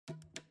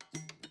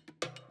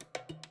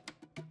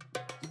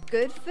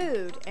good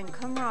food and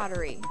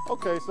camaraderie.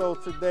 Okay, so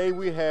today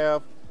we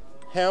have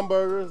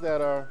hamburgers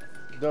that are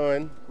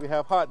done. We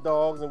have hot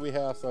dogs and we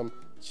have some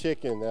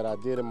chicken that I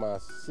did in my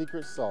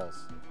secret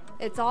sauce.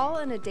 It's all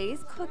in a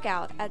day's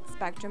cookout at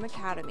Spectrum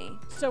Academy.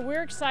 So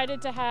we're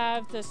excited to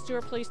have the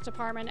Stuart Police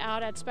Department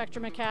out at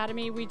Spectrum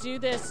Academy. We do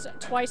this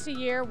twice a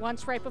year,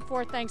 once right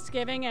before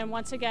Thanksgiving and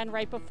once again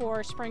right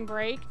before spring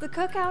break. The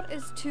cookout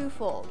is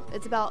twofold.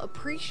 It's about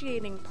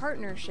appreciating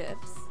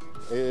partnerships.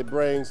 It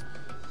brings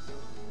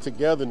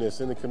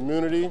togetherness in the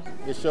community.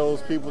 It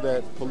shows people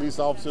that police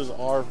officers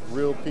are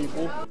real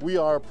people. We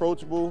are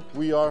approachable,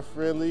 we are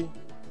friendly.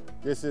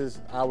 This is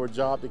our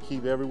job to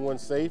keep everyone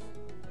safe,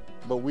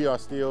 but we are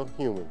still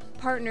humans.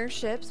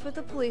 Partnerships with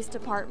the police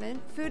department,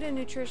 food and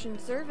nutrition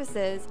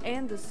services,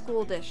 and the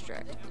school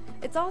district.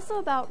 It's also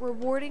about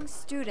rewarding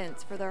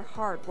students for their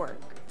hard work.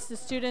 The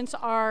students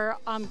are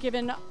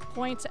given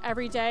points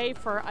every day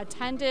for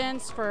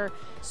attendance, for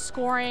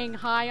scoring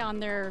high on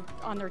their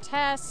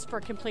tests,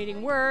 for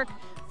completing work,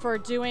 for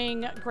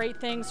doing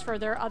great things for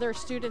their other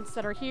students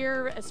that are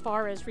here as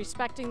far as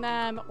respecting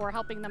them or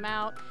helping them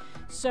out.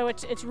 So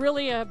it's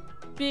really a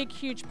big,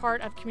 huge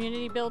part of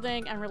community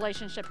building and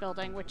relationship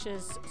building, which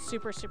is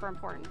super, super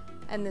important.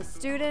 And the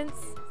students,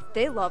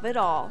 they love it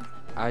all.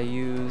 I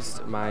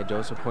used my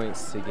doser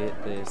points to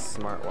get this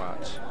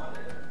smartwatch,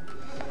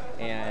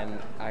 and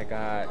I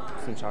got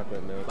some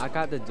chocolate milk. I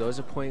got the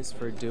doser points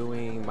for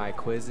doing my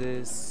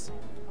quizzes,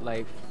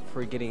 like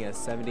for getting a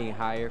 70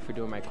 higher for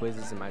doing my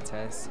quizzes and my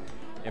tests,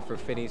 and for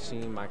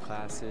finishing my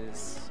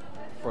classes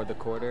for the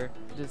quarter.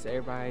 Just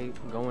everybody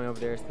going over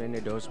there,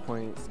 spending their doser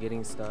points,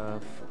 getting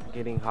stuff,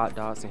 getting hot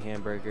dogs and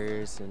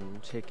hamburgers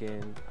and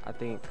chicken. I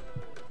think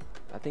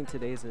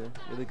today's a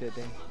really good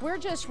day. We're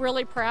just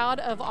really proud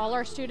of all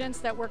our students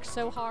that work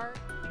so hard.